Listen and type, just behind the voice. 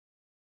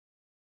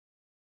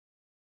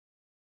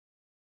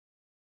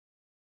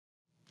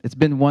It's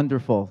been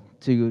wonderful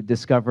to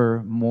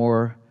discover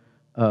more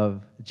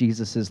of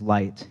Jesus'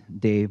 light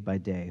day by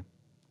day.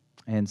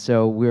 And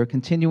so we're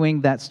continuing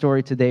that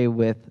story today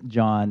with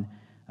John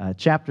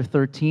chapter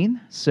 13.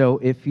 So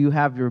if you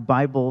have your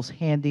Bibles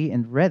handy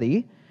and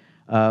ready,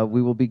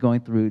 we will be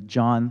going through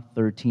John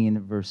 13,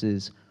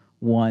 verses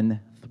 1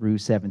 through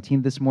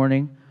 17 this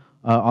morning.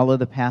 All of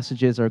the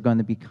passages are going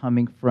to be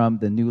coming from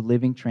the New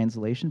Living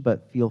Translation,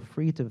 but feel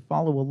free to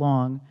follow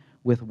along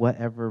with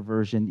whatever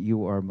version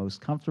you are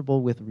most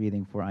comfortable with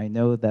reading, for I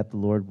know that the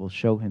Lord will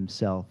show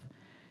himself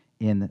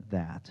in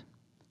that.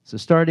 So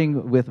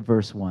starting with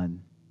verse 1.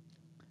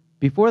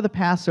 Before the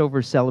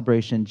Passover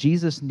celebration,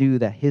 Jesus knew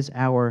that his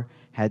hour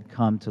had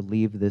come to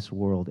leave this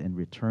world and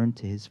return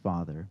to his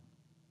Father.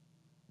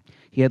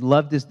 He had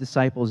loved his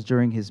disciples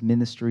during his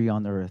ministry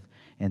on earth,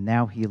 and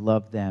now he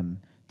loved them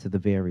to the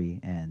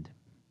very end.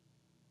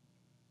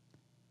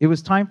 It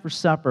was time for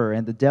supper,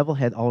 and the devil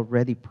had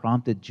already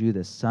prompted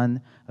Judas,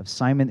 son of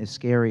Simon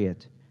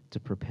Iscariot,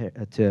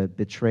 to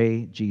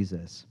betray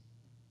Jesus.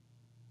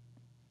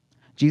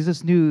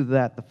 Jesus knew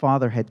that the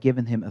Father had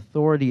given him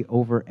authority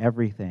over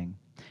everything,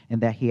 and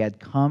that he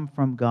had come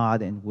from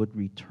God and would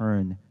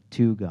return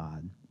to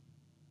God.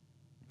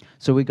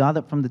 So he got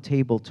up from the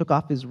table, took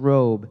off his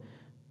robe,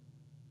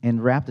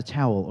 and wrapped a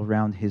towel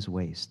around his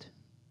waist,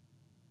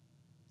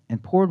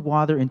 and poured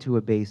water into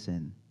a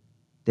basin.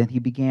 Then he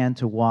began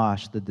to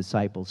wash the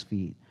disciples'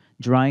 feet,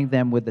 drying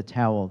them with the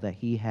towel that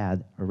he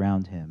had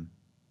around him.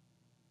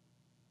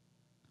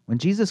 When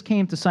Jesus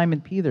came to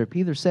Simon Peter,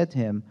 Peter said to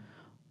him,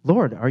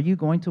 "Lord, are you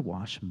going to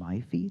wash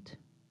my feet?"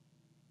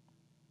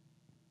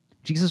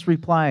 Jesus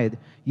replied,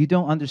 "You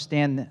don't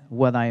understand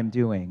what I am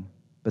doing,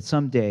 but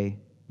someday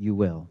you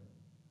will."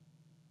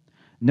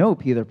 "No,"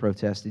 Peter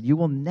protested, "you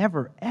will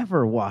never,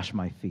 ever wash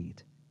my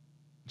feet."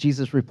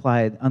 Jesus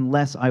replied,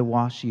 "Unless I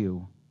wash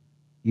you,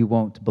 you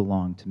won't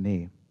belong to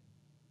me."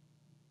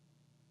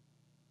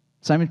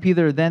 Simon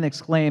Peter then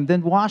exclaimed,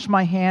 "Then wash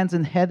my hands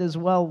and head as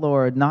well,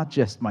 Lord, not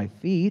just my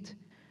feet."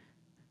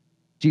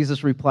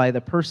 Jesus replied,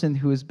 "A person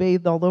who is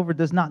bathed all over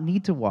does not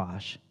need to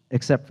wash,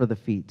 except for the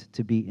feet,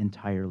 to be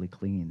entirely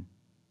clean.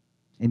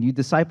 And you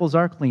disciples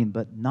are clean,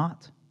 but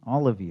not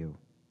all of you."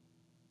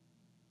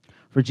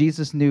 For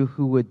Jesus knew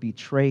who would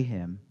betray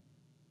him,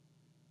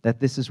 that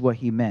this is what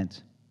he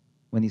meant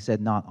when he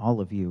said, "Not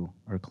all of you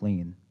are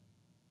clean."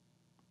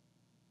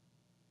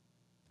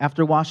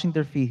 After washing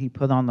their feet, he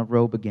put on the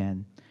robe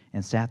again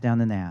and sat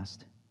down and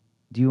asked,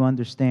 "Do you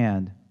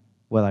understand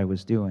what I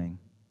was doing?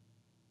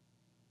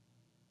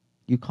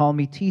 You call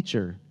me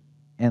teacher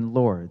and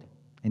Lord,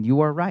 and you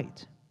are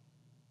right,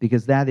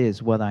 because that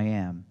is what I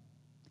am.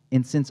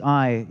 And since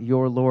I,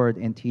 your Lord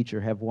and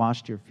teacher, have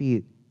washed your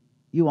feet,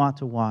 you ought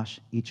to wash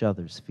each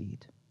other's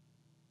feet.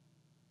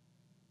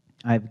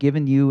 I have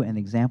given you an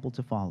example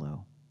to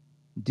follow.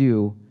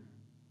 Do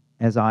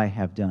as I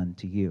have done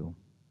to you.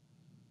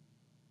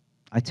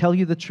 I tell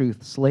you the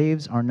truth,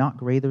 slaves are not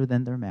greater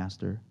than their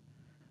master,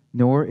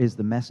 nor is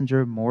the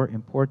messenger more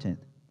important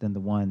than the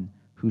one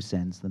who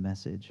sends the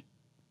message.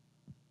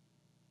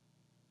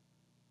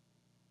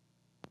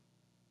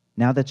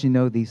 Now that you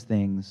know these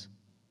things,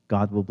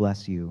 God will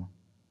bless you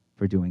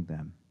for doing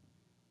them."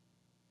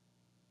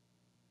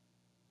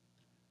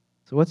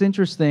 So what's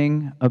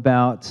interesting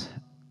about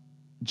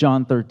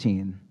John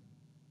 13?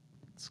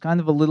 It's kind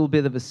of a little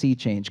bit of a sea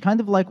change, kind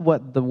of like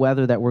what the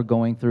weather that we're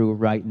going through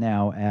right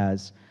now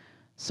as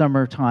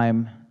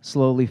summertime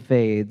slowly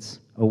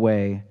fades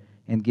away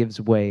and gives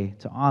way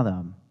to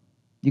autumn.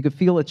 You could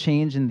feel a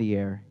change in the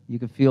air. You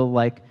could feel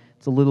like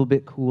it's a little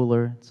bit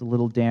cooler, it's a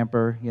little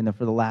damper.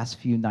 For the last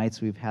few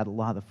nights we've had a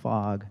lot of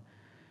fog.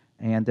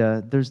 And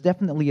there's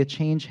definitely a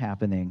change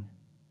happening.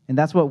 And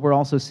that's what we're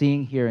also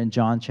seeing here in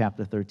John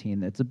chapter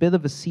 13. It's a bit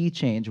of a sea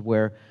change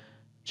where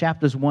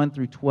chapters 1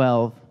 through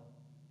 12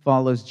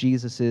 follows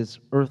Jesus'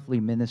 earthly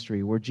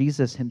ministry, where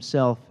Jesus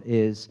himself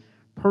is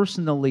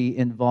personally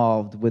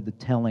involved with the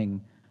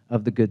telling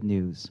of the good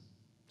news.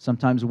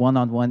 Sometimes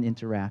one-on-one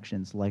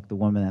interactions like the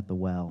woman at the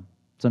well,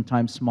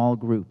 sometimes small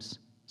groups,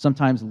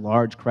 sometimes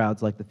large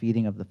crowds like the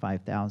feeding of the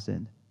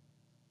 5,000.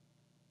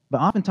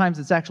 But oftentimes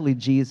it's actually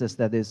Jesus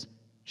that is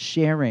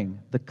sharing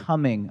the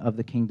coming of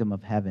the kingdom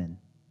of heaven.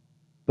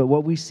 But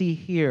what we see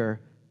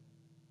here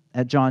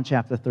at John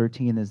chapter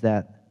 13 is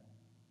that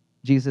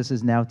Jesus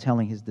is now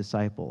telling his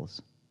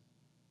disciples,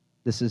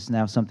 this is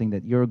now something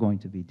that you're going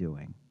to be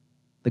doing.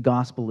 The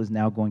gospel is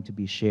now going to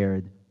be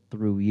shared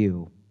through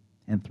you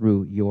and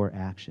through your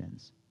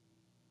actions.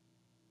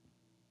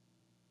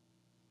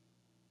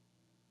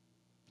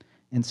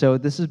 And so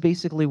this is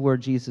basically where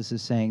Jesus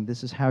is saying,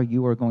 this is how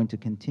you are going to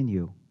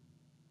continue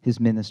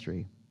his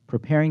ministry,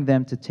 preparing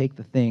them to take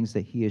the things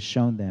that he has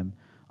shown them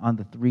on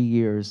the 3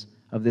 years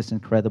of this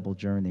incredible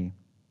journey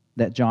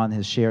that John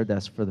has shared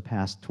us for the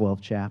past 12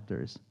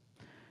 chapters.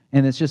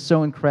 And it's just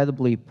so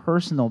incredibly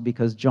personal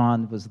because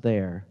John was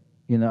there.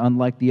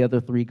 Unlike the other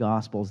 3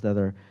 Gospels that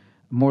are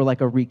more like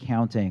a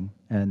recounting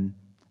and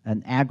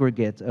an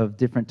aggregate of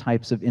different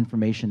types of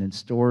information and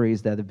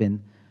stories that have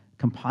been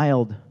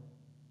compiled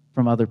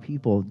from other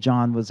people,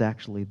 John was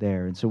actually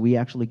there. And so we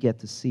actually get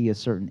to see a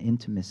certain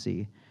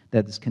intimacy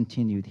that is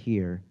continued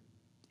here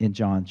in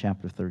John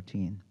chapter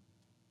 13.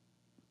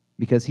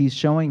 Because he's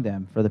showing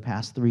them for the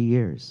past 3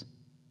 years,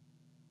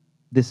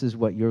 this is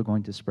what you're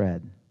going to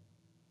spread.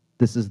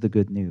 This is the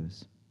good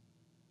news.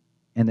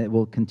 And it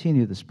will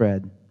continue to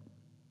spread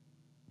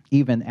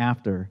even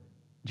after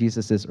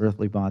Jesus'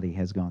 earthly body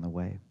has gone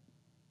away.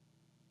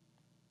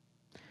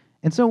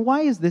 And so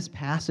why is this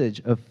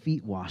passage of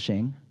feet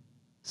washing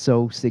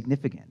so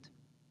significant?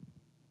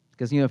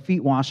 Because,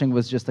 feet washing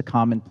was just a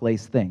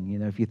commonplace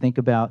thing. If you think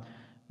about,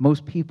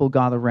 most people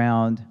got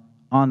around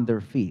on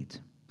their feet.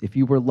 If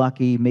you were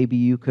lucky, maybe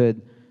you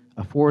could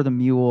afford a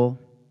mule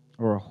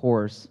or a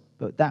horse,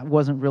 but that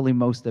wasn't really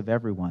most of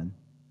everyone.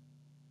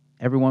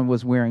 Everyone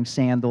was wearing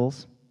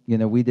sandals.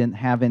 We didn't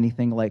have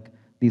anything like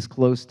these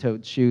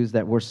closed-toed shoes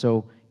that we're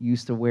so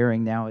used to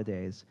wearing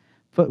nowadays.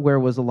 Footwear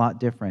was a lot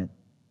different.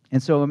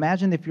 And so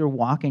imagine if you're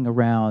walking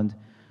around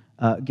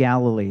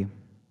Galilee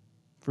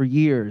for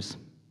years,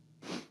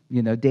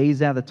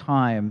 days at a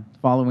time,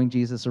 following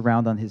Jesus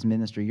around on his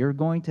ministry. You're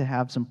going to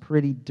have some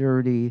pretty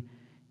dirty,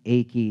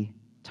 achy,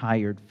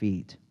 tired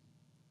feet.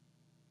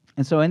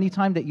 And so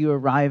anytime that you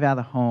arrive at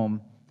a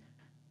home,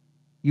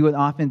 you would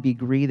often be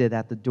greeted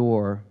at the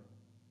door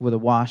with a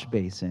wash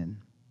basin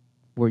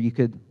where you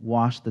could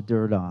wash the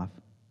dirt off.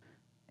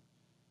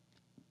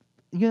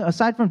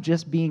 Aside from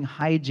just being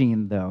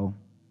hygiene, though,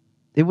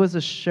 it was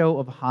a show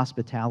of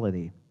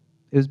hospitality.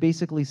 It was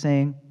basically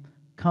saying,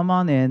 come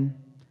on in,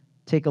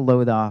 take a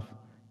load off,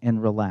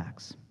 and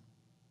relax.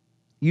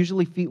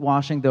 Usually feet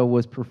washing, though,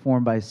 was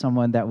performed by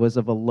someone that was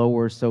of a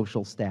lower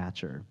social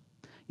stature,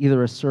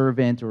 either a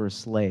servant or a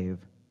slave.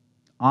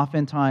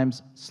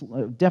 Oftentimes,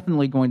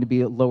 definitely going to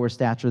be a lower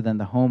stature than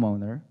the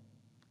homeowner,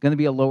 going to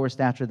be a lower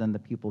stature than the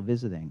people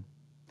visiting.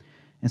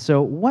 And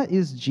so what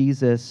is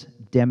Jesus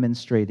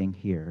demonstrating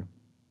here?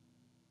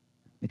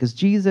 Because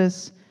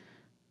Jesus,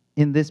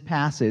 in this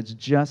passage,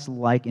 just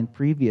like in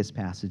previous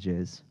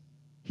passages,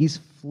 he's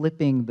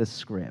flipping the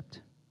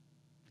script.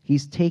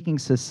 He's taking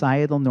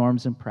societal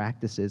norms and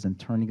practices and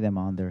turning them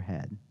on their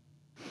head.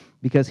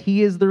 Because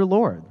he is their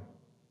Lord,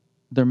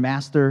 their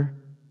master,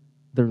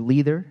 their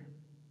leader.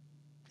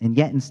 And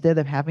yet, instead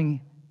of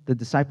having the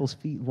disciples'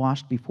 feet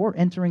washed before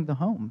entering the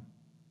home,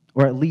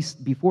 or at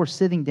least before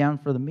sitting down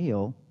for the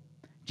meal,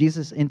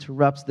 Jesus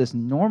interrupts this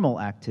normal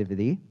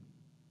activity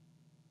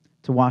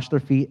to wash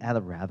their feet at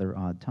a rather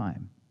odd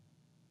time.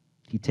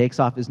 He takes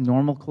off his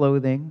normal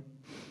clothing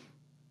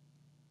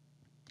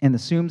and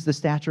assumes the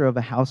stature of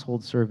a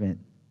household servant,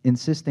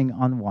 insisting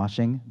on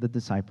washing the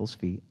disciples'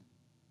 feet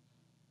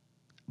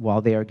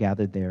while they are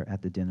gathered there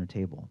at the dinner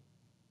table.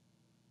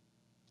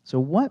 So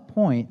what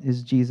point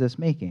is Jesus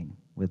making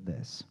with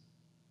this?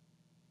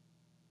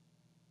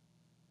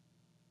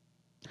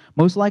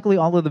 Most likely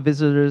all of the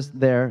visitors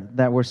there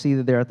that were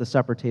seated there at the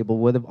supper table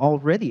would have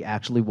already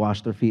actually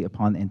washed their feet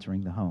upon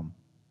entering the home,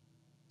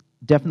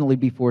 definitely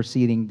before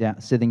sitting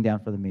down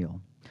for the meal.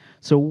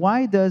 So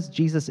why does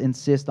Jesus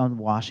insist on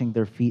washing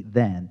their feet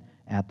then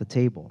at the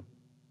table?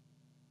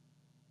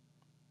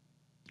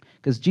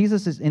 Because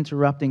Jesus is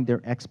interrupting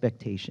their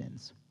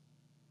expectations.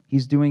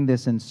 He's doing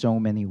this in so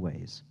many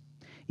ways.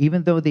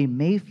 Even though they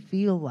may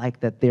feel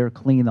like that they're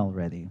clean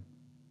already.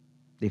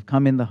 They've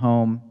come in the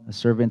home, a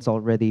servant's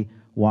already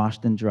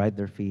washed and dried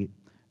their feet.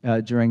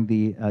 During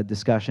the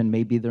discussion,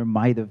 maybe there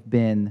might have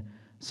been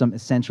some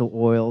essential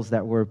oils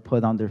that were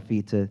put on their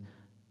feet to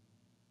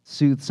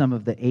soothe some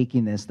of the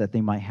achiness that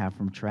they might have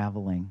from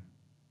traveling.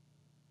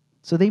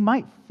 So they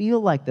might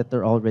feel like that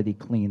they're already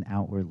clean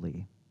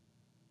outwardly.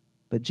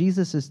 But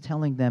Jesus is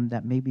telling them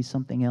that maybe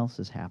something else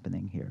is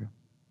happening here.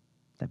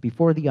 That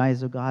before the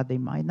eyes of God, they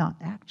might not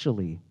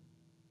actually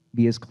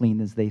be as clean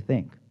as they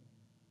think.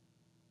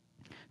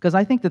 Because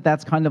I think that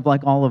that's kind of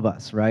like all of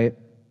us, right?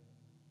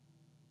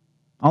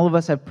 All of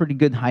us have pretty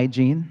good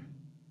hygiene.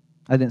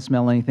 I didn't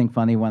smell anything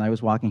funny when I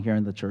was walking here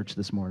in the church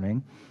this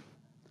morning.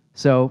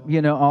 So,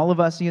 all of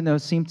us,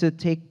 seem to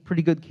take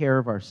pretty good care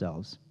of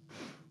ourselves.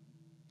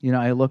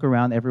 I look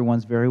around,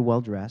 everyone's very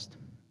well dressed.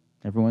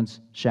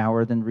 Everyone's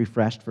showered and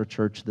refreshed for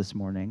church this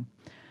morning.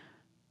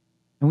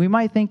 And we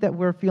might think that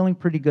we're feeling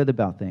pretty good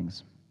about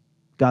things.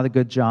 Got a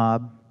good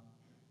job,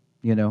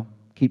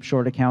 keep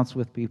short accounts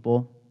with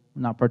people.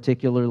 Not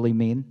particularly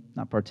mean,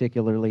 not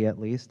particularly at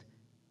least.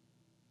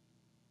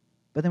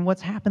 But then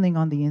what's happening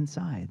on the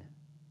inside?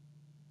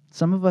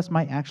 Some of us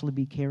might actually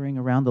be carrying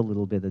around a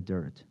little bit of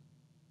dirt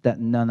that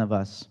none of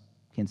us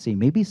can see.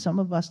 Maybe some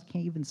of us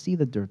can't even see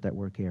the dirt that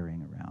we're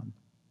carrying around.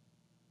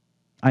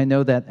 I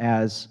know that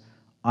as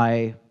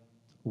I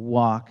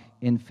walk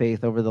in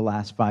faith over the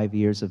last 5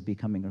 years of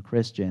becoming a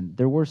Christian,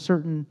 there were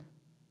certain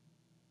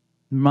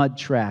mud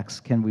tracks,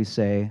 can we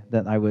say,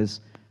 that I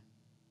was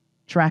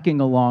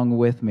tracking along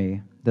with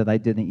me that I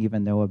didn't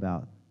even know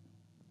about.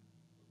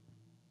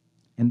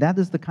 And that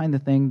is the kind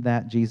of thing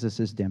that Jesus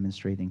is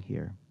demonstrating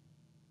here.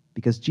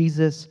 Because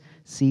Jesus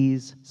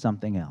sees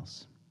something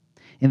else.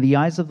 In the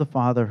eyes of the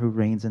Father who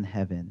reigns in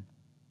heaven,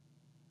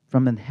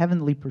 from a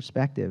heavenly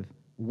perspective,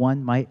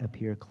 one might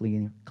appear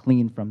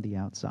clean from the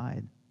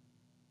outside.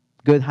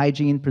 Good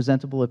hygiene,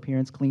 presentable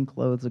appearance, clean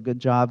clothes, a good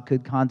job,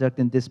 good conduct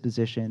and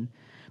disposition.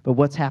 But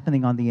what's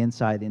happening on the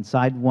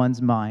inside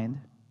one's mind,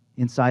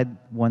 inside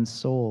one's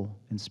soul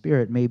and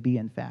spirit may be,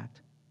 in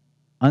fact,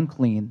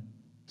 unclean,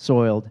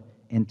 soiled,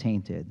 and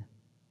tainted,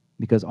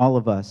 because all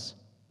of us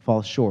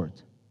fall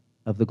short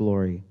of the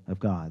glory of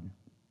God.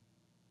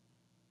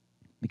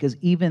 Because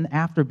even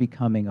after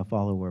becoming a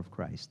follower of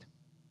Christ,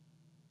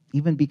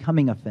 even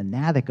becoming a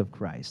fanatic of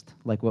Christ,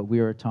 like what we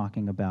were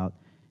talking about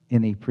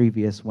in the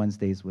previous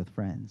Wednesdays with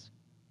Friends,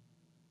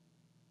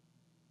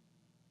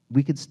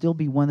 we could still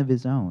be one of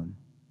his own,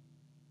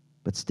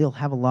 but still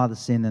have a lot of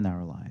sin in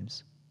our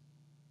lives.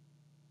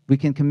 We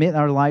can commit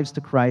our lives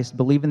to Christ,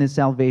 believe in his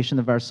salvation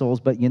of our souls,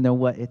 but you know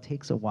what? It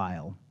takes a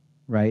while,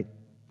 right?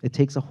 It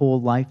takes a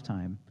whole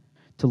lifetime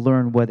to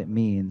learn what it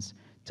means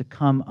to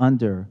come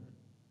under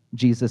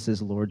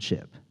Jesus'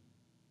 lordship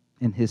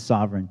and his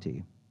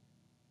sovereignty.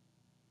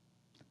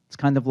 It's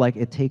kind of like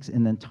it takes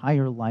an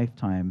entire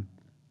lifetime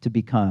to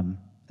become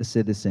a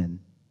citizen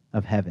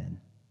of heaven.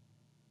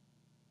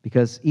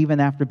 Because even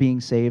after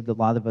being saved, a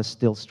lot of us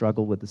still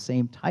struggle with the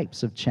same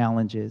types of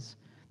challenges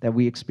that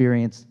we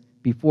experienced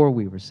before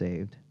we were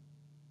saved.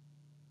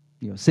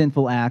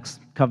 Sinful acts,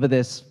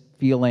 covetous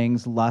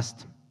feelings,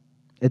 lust,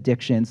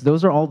 addictions.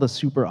 Those are all the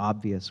super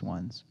obvious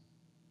ones.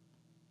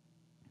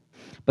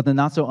 But the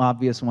not so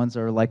obvious ones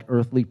are like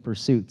earthly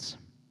pursuits,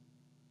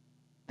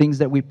 things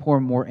that we pour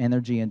more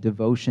energy and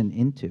devotion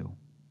into,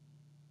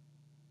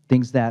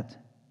 things that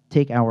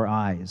take our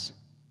eyes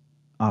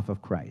off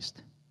of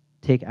Christ,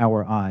 take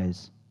our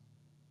eyes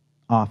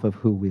off of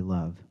who we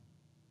love.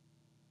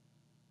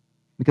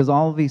 Because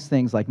all of these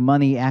things like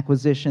money,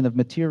 acquisition of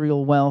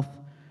material wealth,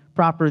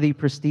 property,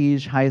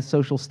 prestige, highest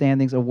social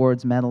standings,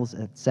 awards, medals,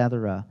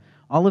 etc.,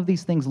 all of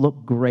these things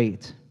look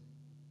great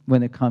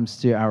when it comes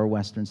to our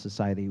Western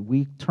society.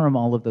 We term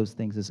all of those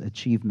things as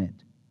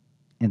achievement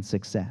and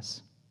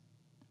success.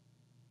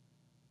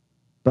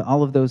 But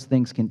all of those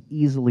things can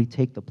easily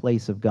take the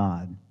place of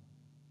God,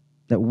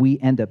 that we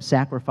end up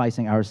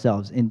sacrificing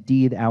ourselves,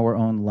 indeed our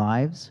own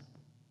lives,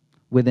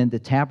 within the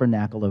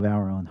tabernacle of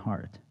our own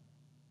heart.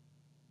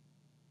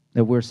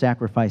 That we're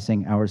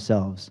sacrificing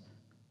ourselves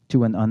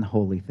to an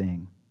unholy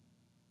thing.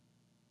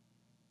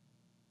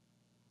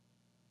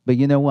 But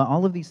you know what?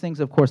 All of these things,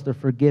 of course, they're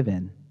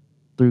forgiven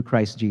through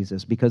Christ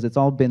Jesus because it's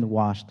all been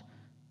washed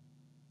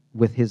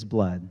with his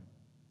blood.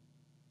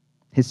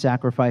 His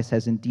sacrifice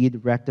has indeed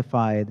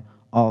rectified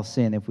all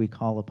sin if we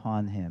call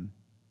upon him,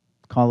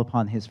 call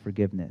upon his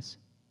forgiveness,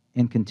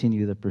 and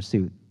continue the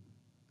pursuit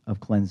of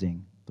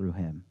cleansing through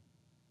him.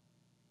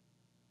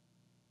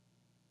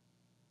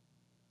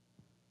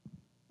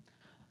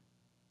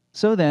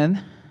 So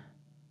then,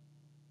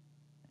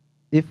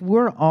 if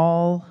we're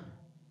all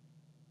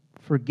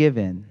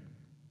forgiven,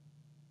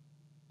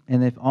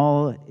 and if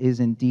all is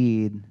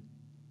indeed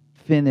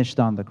finished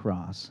on the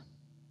cross,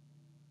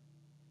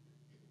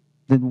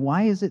 then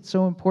why is it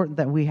so important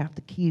that we have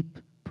to keep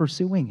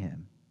pursuing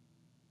him?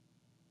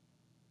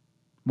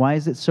 Why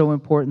is it so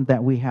important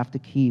that we have to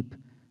keep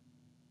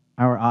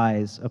our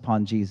eyes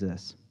upon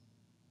Jesus?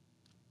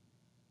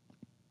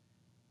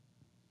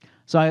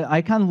 So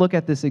I kind of look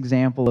at this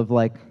example of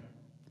like,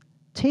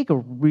 take a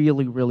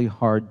really, really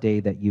hard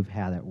day that you've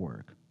had at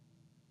work.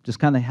 Just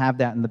kind of have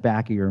that in the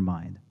back of your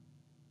mind.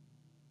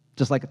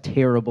 Just like a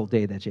terrible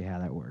day that you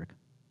had at work.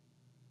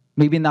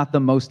 Maybe not the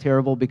most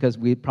terrible because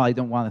we probably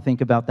don't want to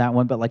think about that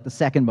one, but like the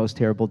second most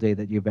terrible day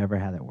that you've ever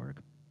had at work.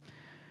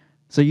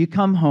 So you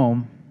come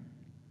home,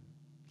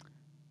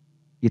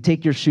 you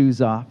take your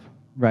shoes off,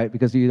 right?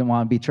 Because you don't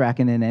want to be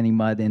tracking in any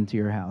mud into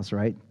your house,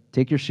 right?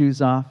 Take your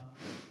shoes off,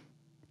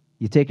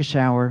 you take a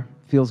shower,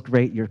 feels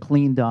great, you're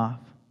cleaned off.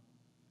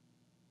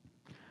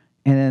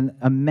 And then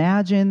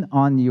imagine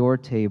on your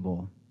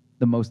table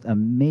the most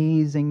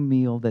amazing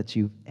meal that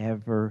you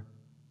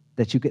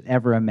could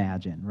ever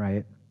imagine,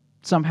 right?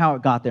 Somehow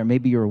it got there.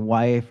 Maybe your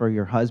wife or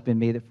your husband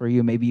made it for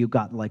you. Maybe you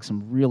got like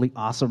some really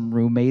awesome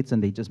roommates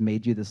and they just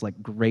made you this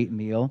like great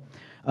meal.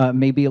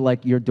 Maybe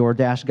like your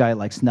DoorDash guy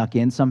like snuck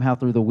in somehow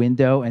through the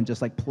window and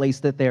just like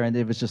placed it there and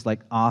it was just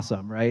like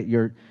awesome, right?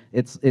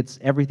 It's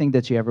everything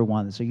that you ever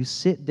wanted. So you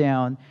sit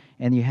down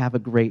and you have a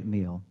great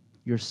meal.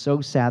 You're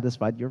so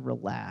satisfied. You're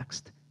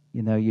relaxed.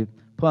 You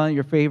put on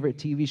your favorite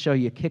TV show,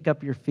 you kick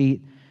up your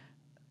feet.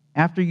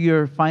 After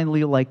you're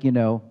finally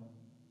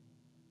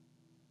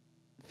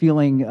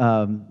feeling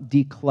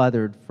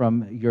decluttered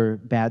from your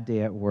bad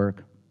day at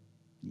work,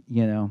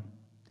 you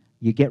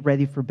get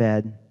ready for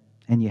bed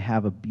and you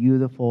have a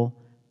beautiful,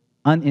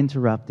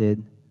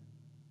 uninterrupted,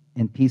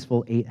 and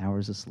peaceful 8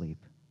 hours of sleep.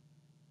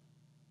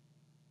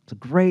 It's a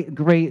great,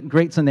 great,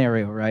 great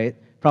scenario, right?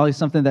 Probably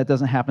something that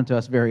doesn't happen to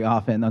us very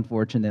often,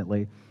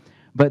 unfortunately.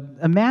 But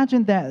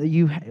imagine that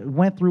you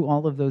went through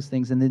all of those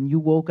things and then you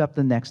woke up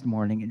the next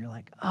morning and you're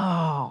like,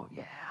 oh,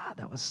 yeah,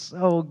 that was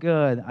so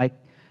good.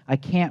 I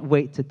can't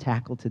wait to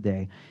tackle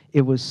today.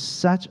 It was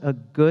such a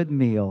good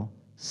meal,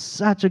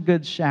 such a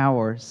good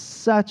shower,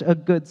 such a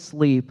good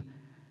sleep.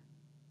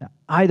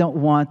 I don't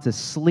want to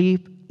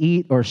sleep,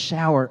 eat, or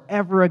shower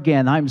ever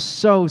again. I'm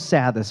so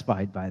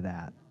satisfied by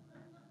that.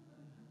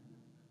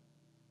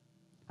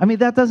 I mean,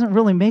 that doesn't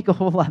really make a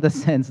whole lot of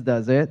sense,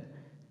 does it?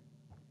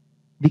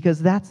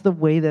 Because that's the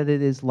way that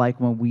it is like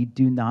when we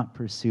do not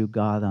pursue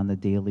God on a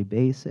daily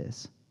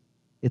basis.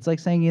 It's like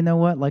saying, you know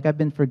what? Like, I've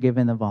been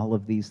forgiven of all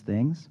of these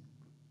things.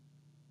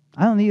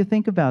 I don't need to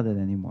think about it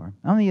anymore.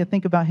 I don't need to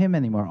think about him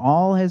anymore.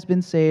 All has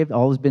been saved.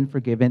 All has been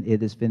forgiven.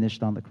 It is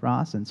finished on the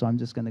cross. And so I'm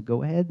just going to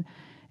go ahead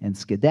and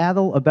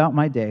skedaddle about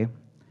my day,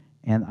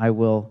 and I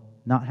will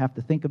not have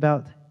to think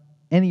about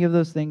any of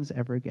those things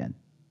ever again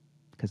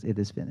because it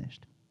is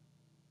finished.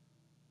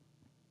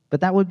 But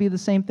that would be the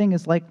same thing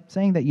as like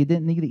saying that you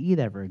didn't need to eat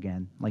ever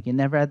again, like you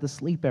never had to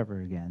sleep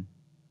ever again,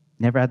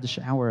 never had to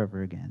shower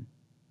ever again.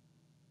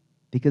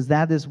 Because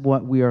that is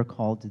what we are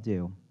called to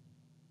do.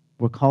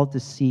 We're called to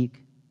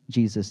seek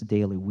Jesus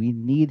daily. We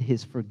need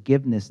his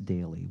forgiveness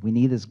daily. We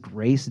need his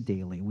grace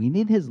daily. We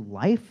need his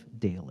life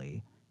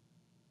daily.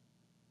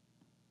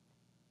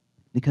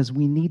 Because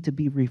we need to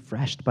be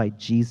refreshed by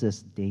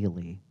Jesus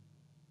daily.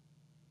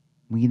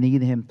 We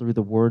need him through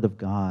the Word of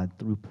God,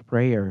 through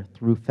prayer,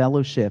 through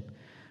fellowship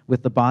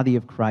with the body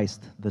of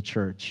Christ, the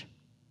church,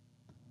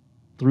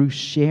 through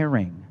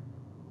sharing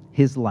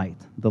his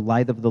light, the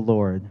light of the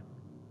Lord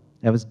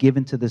that was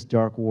given to this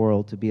dark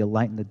world to be a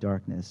light in the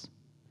darkness.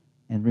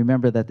 And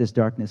remember that this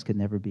darkness could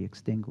never be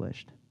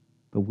extinguished,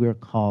 but we're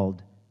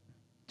called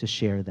to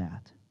share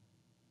that.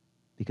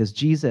 Because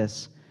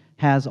Jesus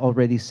has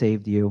already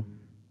saved you.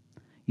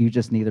 You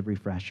just need a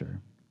refresher.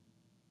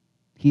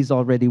 He's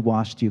already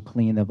washed you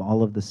clean of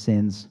all of the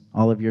sins,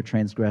 all of your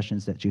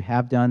transgressions that you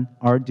have done,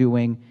 are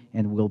doing,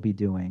 and will be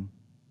doing.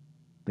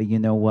 But you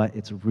know what?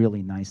 It's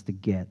really nice to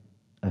get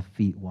a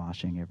feet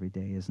washing every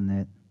day, isn't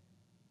it?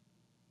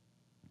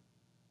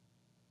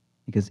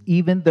 Because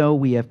even though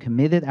we have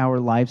committed our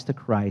lives to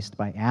Christ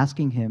by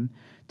asking him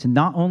to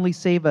not only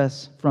save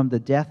us from the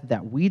death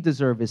that we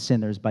deserve as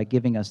sinners by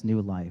giving us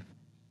new life,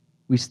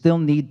 we still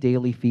need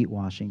daily feet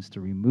washings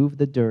to remove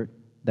the dirt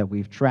that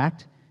we've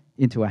tracked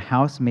into a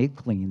house made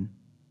clean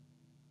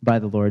by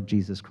the Lord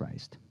Jesus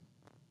Christ.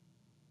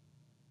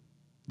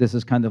 This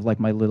is kind of like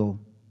my little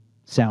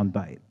sound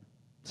bite.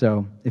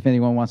 So if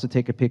anyone wants to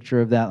take a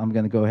picture of that, I'm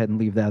going to go ahead and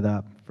leave that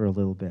up for a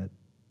little bit.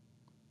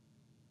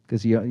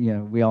 Because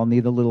we all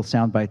need a little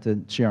sound bite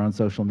to share on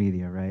social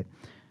media, right?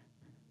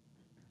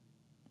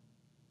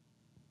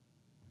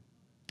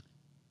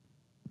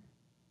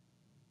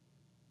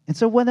 And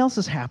so what else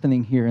is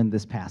happening here in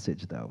this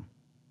passage, though?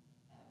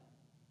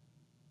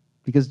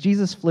 Because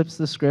Jesus flips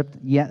the script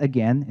yet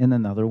again in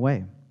another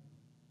way.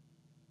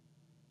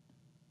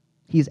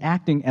 He's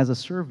acting as a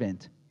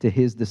servant to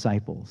his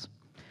disciples.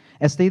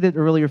 As stated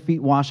earlier,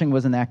 feet washing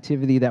was an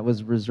activity that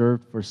was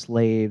reserved for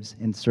slaves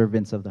and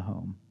servants of the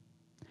home.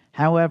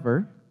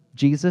 However,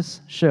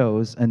 Jesus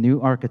shows a new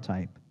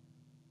archetype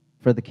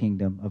for the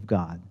kingdom of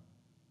God.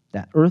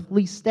 That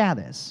earthly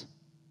status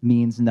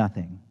means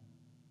nothing.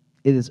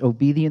 It is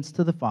obedience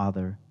to the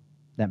Father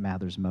that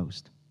matters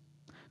most.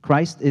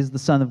 Christ is the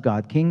Son of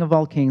God, King of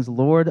all kings,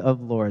 Lord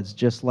of lords,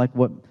 just like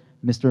what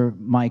Mr.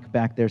 Mike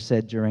back there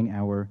said during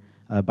our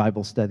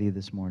Bible study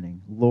this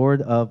morning.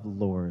 Lord of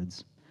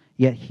lords.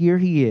 Yet here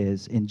he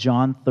is in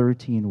John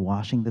 13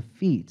 washing the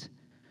feet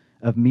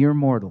of mere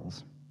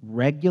mortals,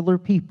 regular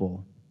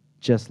people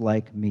just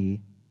like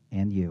me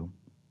and you.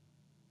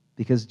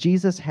 Because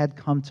Jesus had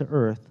come to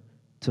earth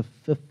to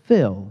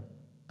fulfill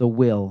the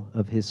will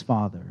of his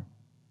Father.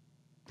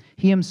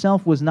 He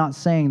himself was not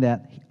saying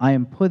that I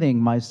am putting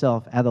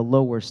myself at a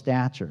lower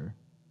stature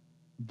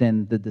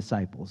than the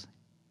disciples.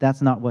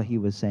 That's not what he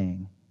was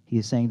saying. He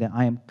is saying that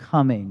I am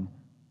coming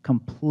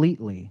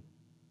completely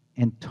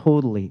and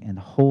totally and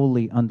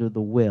wholly under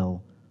the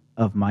will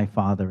of my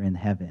Father in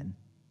heaven.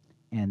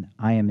 And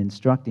I am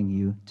instructing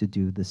you to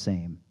do the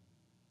same.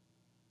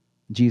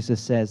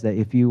 Jesus says that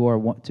if you are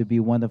to be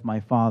one of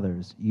my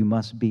fathers, you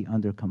must be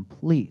under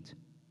complete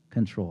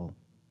control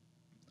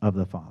of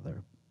the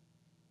Father.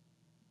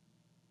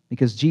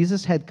 Because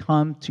Jesus had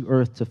come to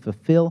earth to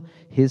fulfill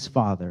his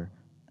Father,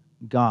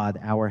 God,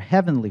 our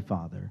heavenly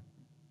Father,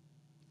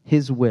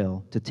 his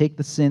will to take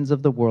the sins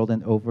of the world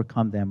and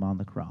overcome them on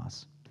the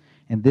cross.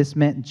 And this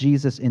meant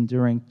Jesus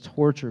enduring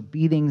torture,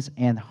 beatings,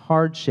 and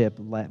hardship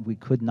that we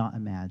could not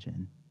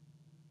imagine.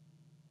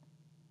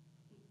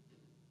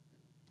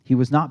 He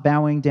was not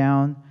bowing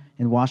down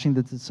and washing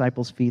the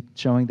disciples' feet,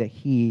 showing that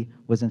he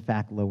was in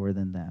fact lower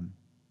than them.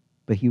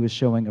 But he was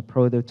showing a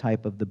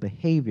prototype of the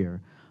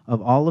behavior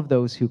of all of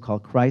those who call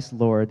Christ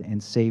Lord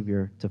and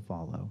Savior to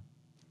follow.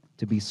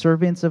 To be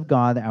servants of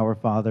God our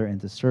Father and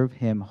to serve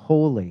him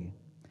wholly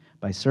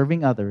by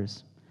serving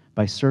others,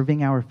 by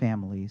serving our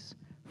families,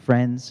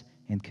 friends,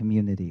 and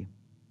community.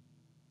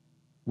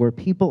 Where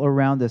people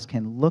around us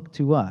can look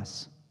to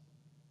us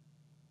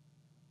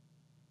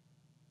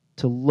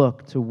to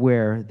look to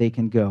where they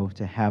can go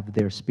to have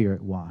their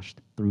spirit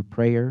washed through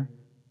prayer,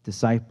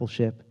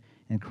 discipleship,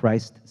 and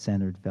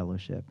Christ-centered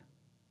fellowship.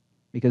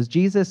 Because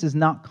Jesus is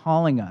not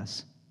calling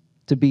us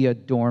to be a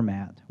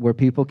doormat where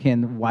people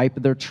can wipe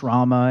their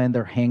trauma and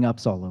their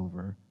hang-ups all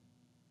over.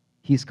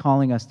 He's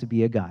calling us to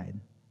be a guide.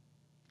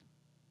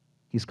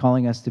 He's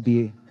calling us to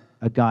be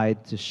a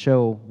guide to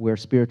show where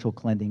spiritual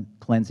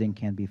cleansing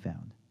can be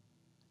found.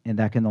 And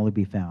that can only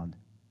be found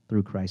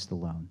through Christ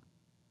alone.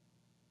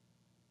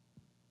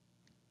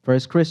 For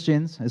as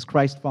Christians, as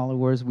Christ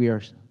followers, we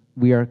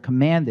are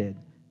commanded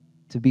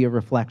to be a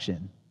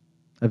reflection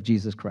of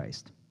Jesus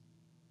Christ.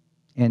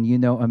 And you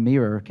know, a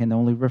mirror can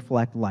only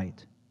reflect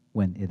light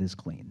when it is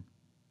clean.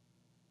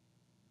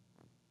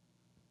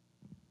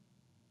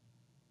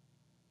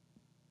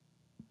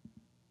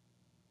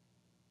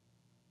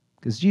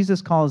 Because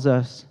Jesus calls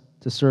us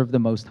to serve the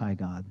Most High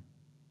God,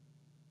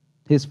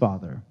 His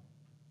Father,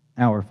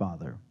 our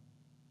Father.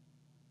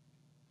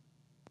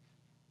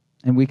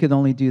 And we can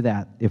only do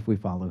that if we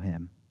follow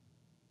Him.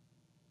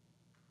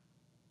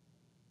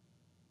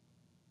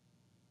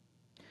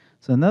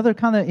 So another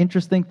kind of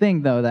interesting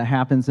thing, though, that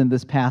happens in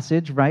this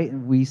passage, right?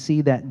 We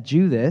see that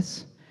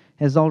Judas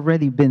has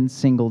already been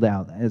singled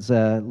out.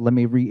 Let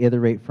me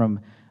reiterate from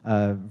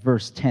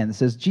verse 10. It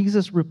says,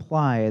 Jesus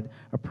replied,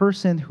 "A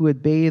person who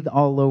had bathed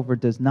all over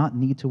does not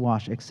need to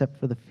wash except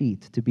for the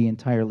feet to be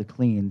entirely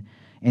clean.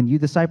 And you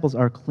disciples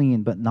are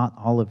clean, but not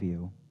all of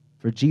you."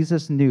 For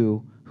Jesus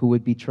knew who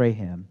would betray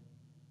him.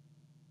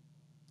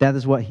 That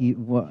is what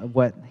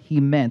he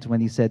meant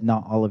when he said,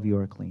 "Not all of you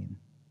are clean."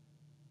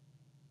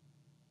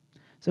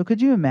 So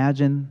could you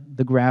imagine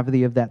the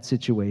gravity of that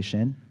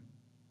situation?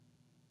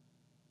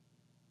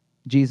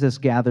 Jesus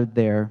gathered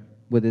there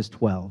with his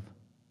 12,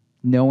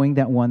 knowing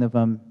that one of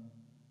them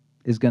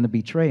is going to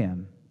betray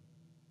him.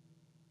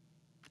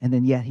 And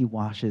then yet he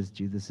washes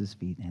Judas's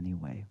feet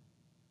anyway.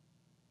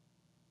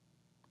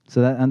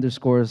 So that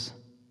underscores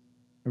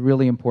a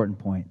really important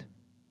point,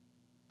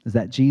 is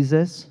that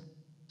Jesus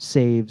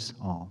saves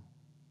all,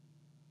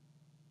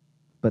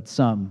 but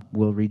some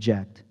will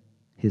reject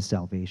his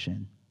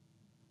salvation.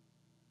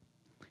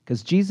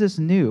 Because Jesus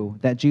knew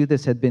that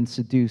Judas had been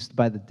seduced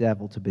by the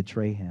devil to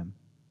betray him.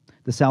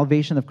 The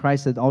salvation of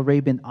Christ had already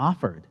been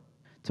offered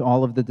to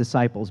all of the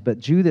disciples, but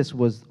Judas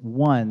was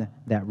one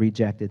that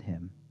rejected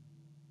him.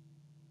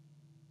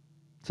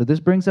 So this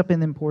brings up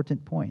an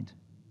important point.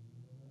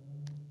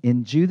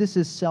 In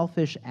Judas's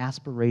selfish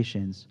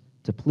aspirations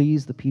to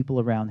please the people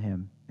around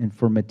him and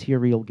for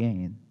material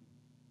gain,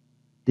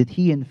 did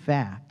he in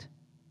fact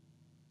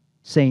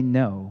say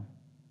no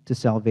to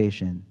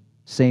salvation,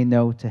 say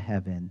no to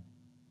heaven,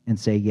 and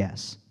say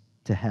yes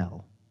to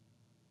hell?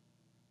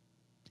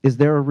 Is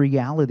there a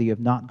reality of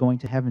not going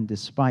to heaven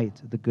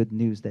despite the good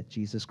news that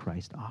Jesus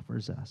Christ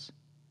offers us?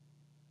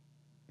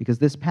 Because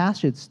this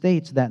passage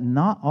states that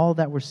not all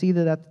that were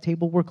seated at the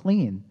table were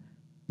clean.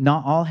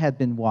 Not all had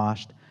been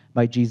washed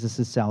by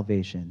Jesus'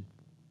 salvation.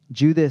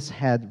 Judas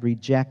had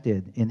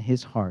rejected in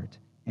his heart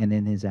and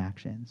in his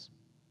actions.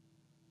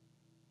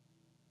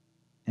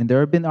 And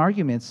there have been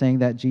arguments saying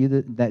that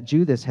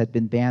Judas had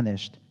been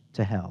banished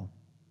to hell.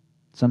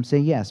 Some say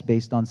yes,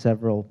 based on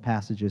several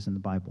passages in the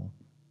Bible.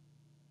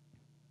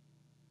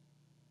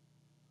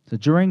 So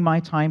during my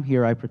time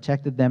here, I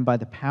protected them by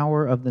the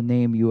power of the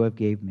name you have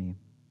gave me.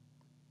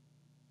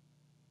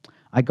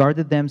 I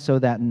guarded them so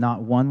that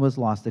not one was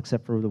lost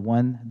except for the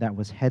one that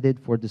was headed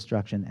for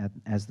destruction,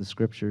 as the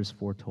Scriptures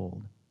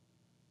foretold.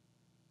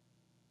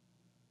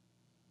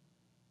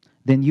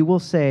 Then you will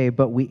say,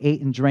 "But we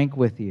ate and drank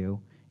with you,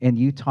 and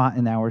you taught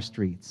in our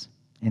streets."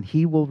 And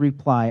he will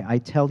reply, "I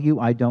tell you,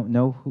 I don't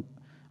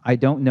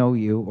know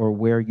you or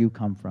where you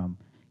come from.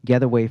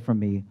 Get away from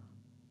me,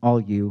 all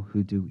you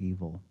who do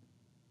evil."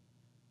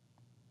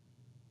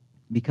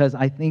 Because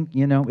I think,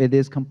 it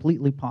is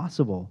completely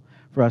possible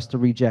for us to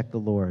reject the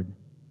Lord.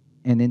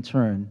 And in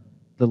turn,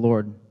 the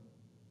Lord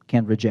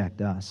can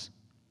reject us.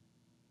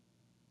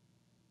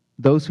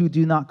 Those who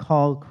do not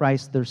call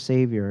Christ their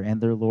Savior and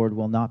their Lord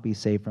will not be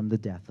saved from the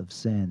death of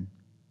sin.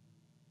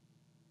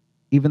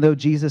 Even though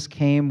Jesus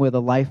came with a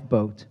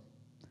lifeboat,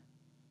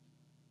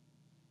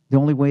 the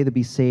only way to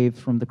be saved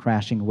from the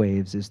crashing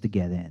waves is to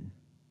get in.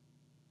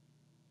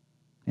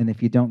 And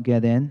if you don't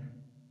get in,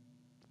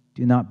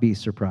 do not be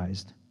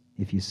surprised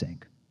if you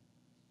sink.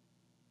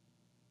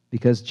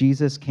 Because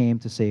Jesus came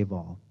to save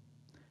all,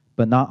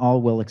 but not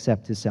all will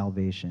accept his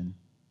salvation.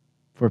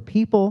 For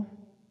people,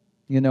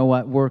 you know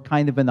what, we're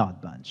kind of an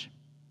odd bunch.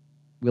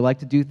 We like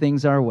to do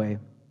things our way.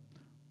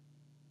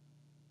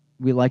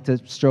 We like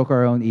to stroke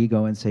our own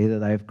ego and say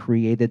that I have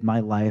created my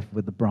life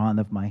with the brawn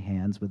of my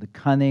hands, with the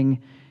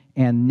cunning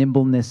and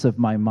nimbleness of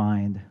my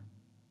mind.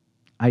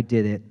 I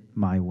did it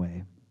my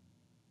way.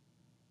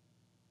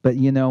 But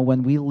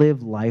when we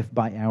live life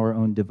by our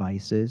own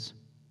devices,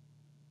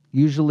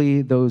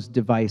 usually those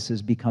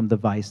devices become the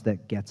vice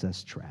that gets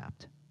us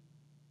trapped.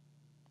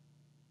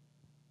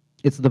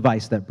 It's the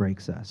vice that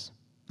breaks us,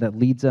 that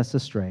leads us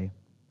astray,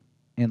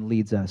 and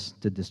leads us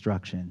to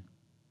destruction.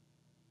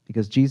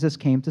 Because Jesus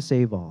came to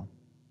save all.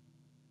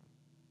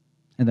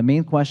 And the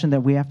main question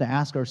that we have to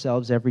ask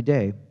ourselves every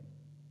day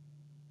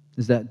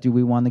is that, do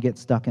we want to get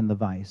stuck in the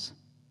vice?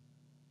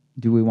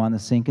 Do we want to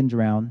sink and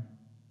drown?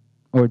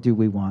 Or do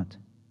we want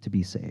to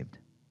be saved?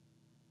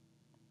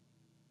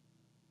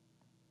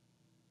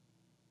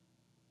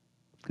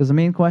 Because the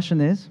main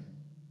question is,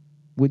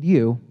 would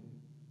you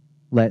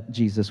let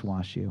Jesus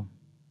wash you?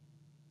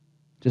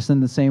 Just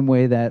in the same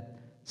way that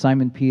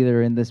Simon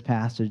Peter in this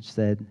passage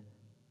said,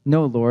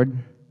 "No, Lord,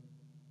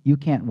 you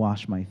can't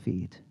wash my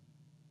feet."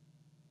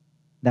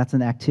 That's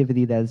an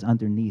activity that is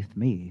underneath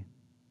me.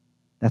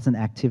 That's an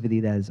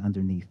activity that is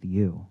underneath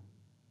you.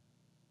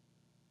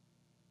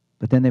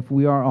 But then if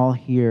we are all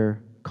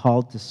here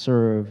called to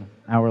serve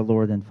our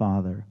Lord and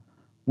Father,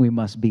 we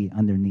must be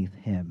underneath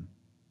him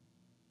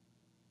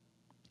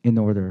in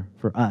order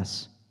for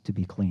us to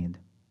be cleaned.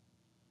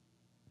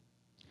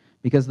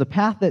 Because the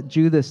path that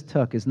Judas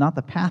took is not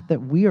the path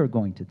that we are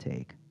going to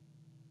take.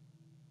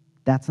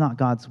 That's not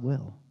God's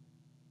will.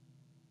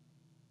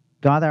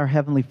 God, our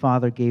Heavenly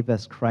Father, gave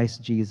us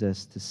Christ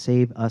Jesus to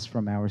save us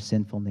from our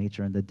sinful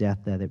nature and the death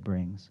that it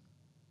brings.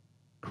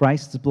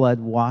 Christ's blood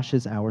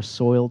washes our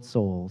soiled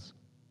souls,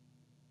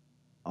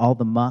 all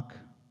the muck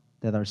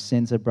that our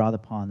sins have brought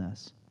upon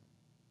us.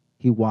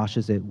 He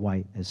washes it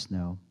white as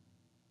snow.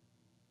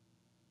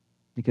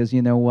 Because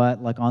you know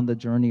what? Like on the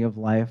journey of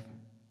life,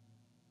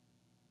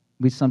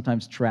 we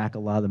sometimes track a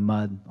lot of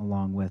mud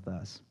along with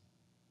us.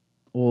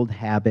 Old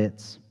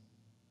habits,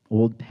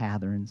 old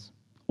patterns,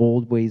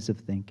 old ways of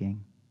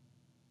thinking,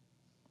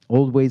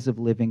 old ways of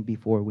living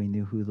before we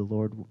knew who the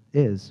Lord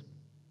is.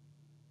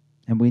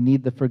 And we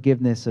need the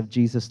forgiveness of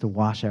Jesus to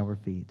wash our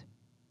feet.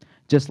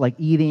 Just like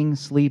eating,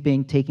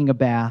 sleeping, taking a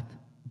bath,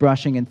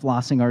 brushing and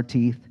flossing our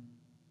teeth,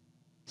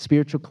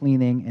 spiritual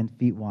cleaning and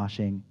feet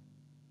washing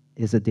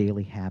is a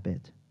daily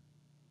habit,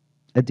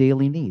 a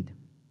daily need,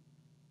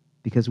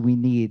 because we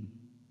need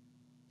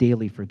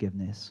daily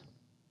forgiveness.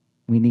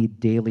 We need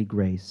daily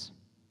grace.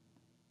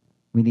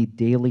 We need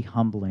daily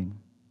humbling,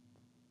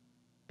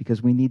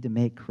 because we need to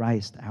make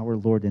Christ our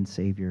Lord and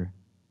Savior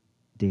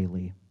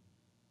daily.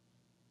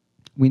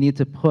 We need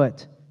to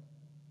put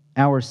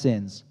our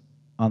sins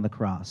on the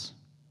cross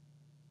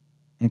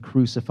and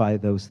crucify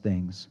those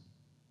things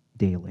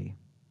daily.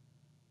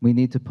 We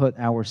need to put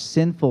our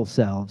sinful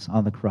selves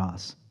on the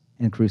cross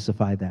and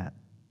crucify that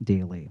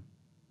daily.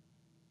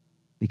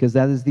 Because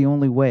that is the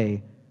only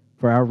way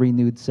for our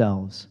renewed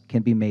selves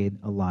can be made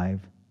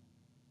alive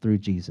through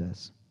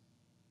Jesus.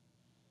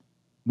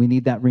 We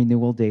need that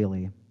renewal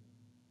daily.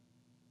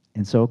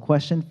 And so a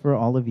question for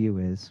all of you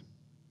is,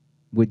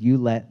 would you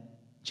let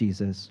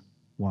Jesus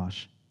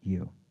wash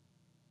you?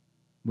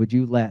 Would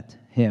you let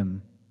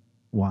him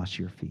wash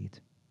your feet?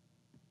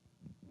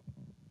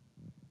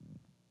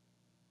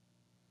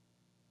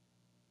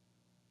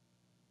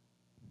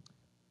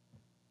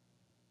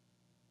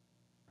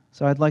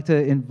 So I'd like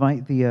to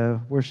invite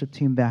the worship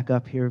team back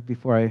up here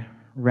before I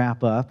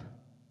wrap up.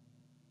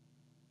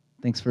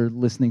 Thanks for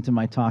listening to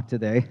my talk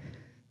today.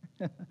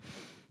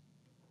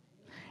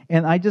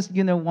 And I just,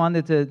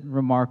 wanted to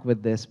remark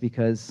with this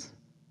because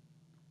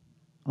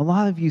a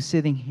lot of you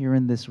sitting here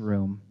in this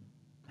room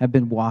have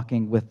been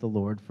walking with the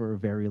Lord for a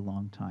very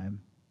long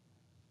time.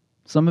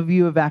 Some of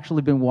you have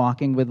actually been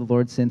walking with the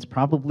Lord since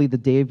probably the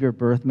day of your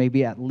birth,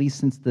 maybe at least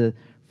since the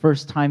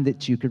first time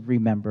that you could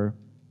remember,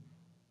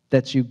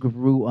 that you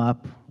grew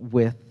up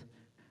with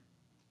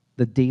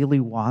the daily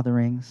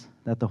waterings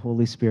that the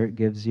Holy Spirit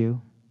gives you,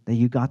 that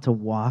you got to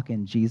walk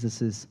in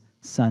Jesus'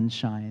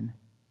 sunshine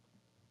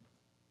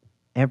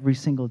every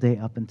single day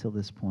up until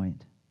this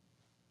point.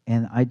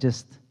 And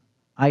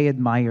I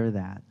admire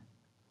that.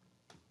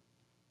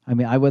 I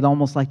mean, I would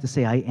almost like to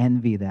say I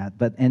envy that,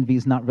 but envy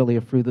is not really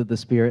a fruit of the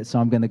Spirit, so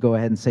I'm going to go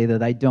ahead and say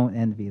that I don't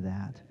envy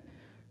that.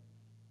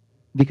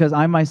 Because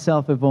I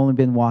myself have only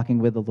been walking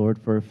with the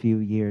Lord for a few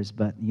years,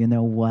 but you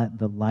know what?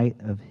 The light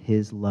of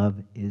his love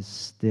is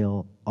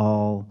still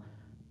all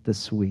the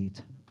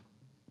sweet.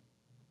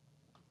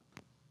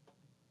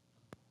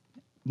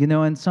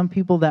 And some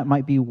people that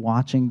might be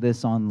watching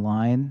this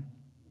online,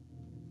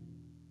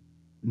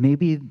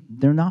 maybe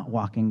they're not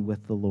walking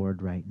with the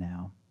Lord right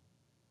now.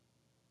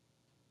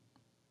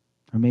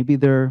 Or maybe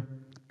they're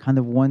kind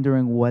of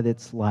wondering what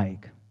it's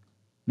like,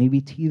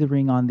 maybe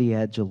teetering on the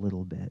edge a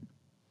little bit.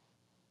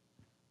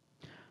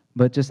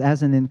 But just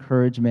as an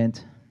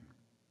encouragement,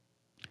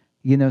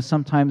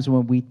 sometimes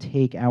when we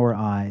take our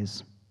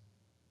eyes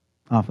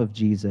off of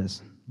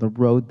Jesus, the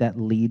road that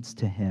leads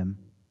to him,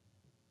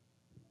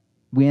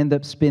 we end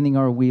up spinning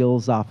our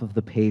wheels off of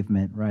the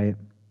pavement, right?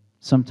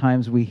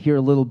 Sometimes we hear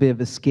a little bit of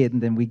a skid and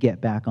then we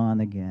get back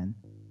on again.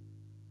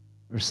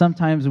 Or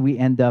sometimes we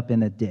end up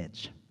in a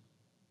ditch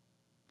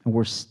and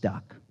we're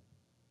stuck.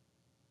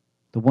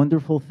 The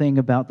wonderful thing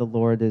about the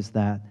Lord is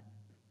that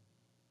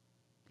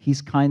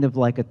he's kind of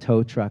like a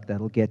tow truck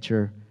that'll get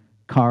your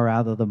car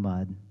out of the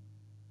mud.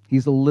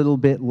 He's a little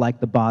bit like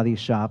the body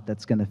shop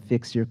that's going to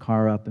fix your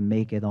car up and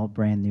make it all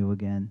brand new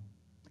again.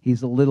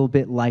 He's a little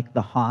bit like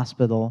the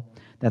hospital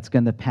that's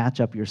going to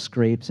patch up your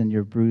scrapes and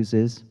your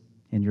bruises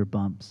and your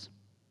bumps.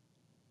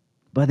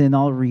 But in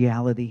all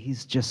reality,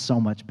 he's just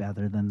so much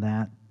better than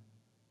that.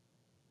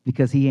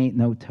 Because he ain't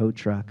no tow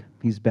truck.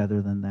 He's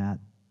better than that.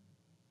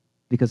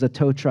 Because a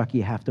tow truck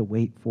you have to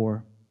wait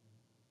for.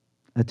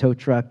 A tow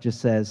truck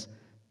just says,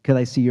 "Could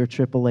I see your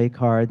AAA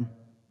card?"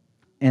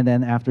 And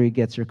then after he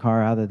gets your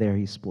car out of there,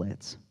 he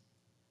splits.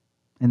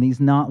 And he's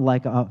not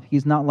like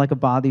a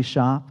body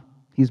shop.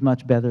 He's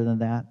much better than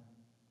that.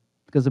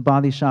 Because a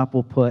body shop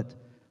will put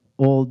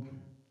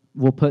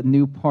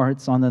new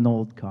parts on an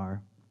old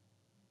car.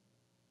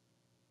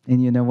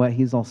 And you know what?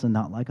 He's also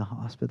not like a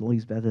hospital.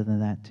 He's better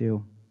than that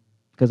too.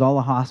 Because all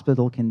a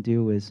hospital can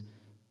do is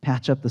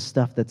patch up the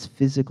stuff that's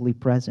physically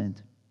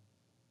present.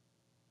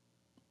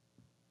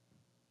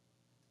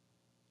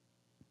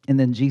 And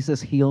then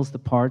Jesus heals the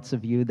parts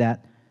of you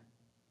that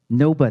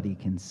nobody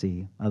can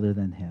see other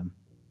than him.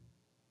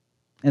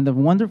 And the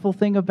wonderful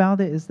thing about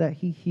it is that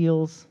he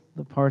heals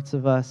the parts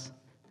of us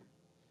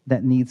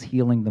that needs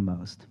healing the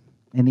most.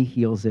 And he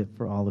heals it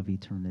for all of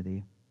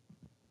eternity.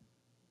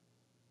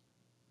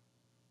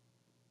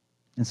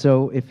 And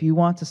so if you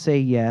want to say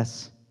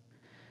yes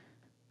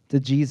to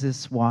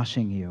Jesus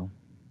washing you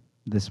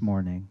this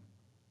morning,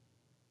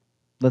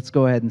 let's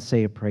go ahead and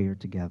say a prayer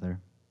together.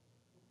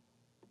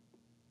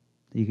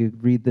 You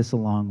could read this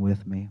along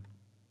with me.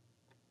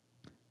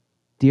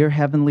 Dear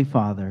Heavenly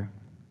Father,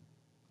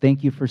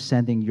 thank you for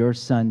sending your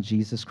Son,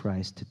 Jesus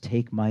Christ, to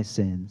take my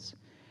sins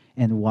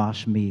and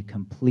wash me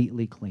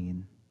completely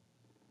clean.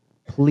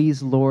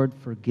 Please, Lord,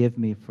 forgive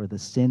me for the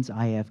sins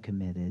I have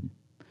committed.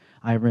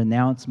 I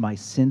renounce my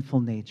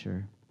sinful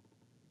nature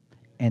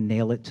and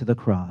nail it to the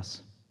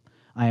cross.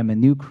 I am a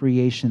new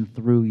creation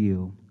through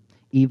you.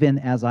 Even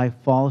as I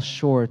fall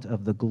short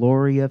of the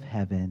glory of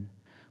heaven,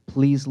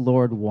 please,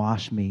 Lord,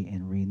 wash me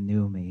and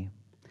renew me,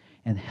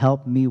 and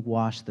help me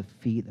wash the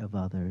feet of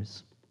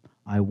others.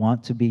 I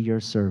want to be your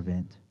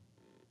servant,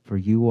 for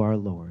you are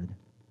Lord.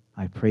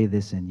 I pray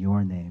this in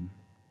your name.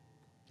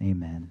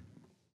 Amen.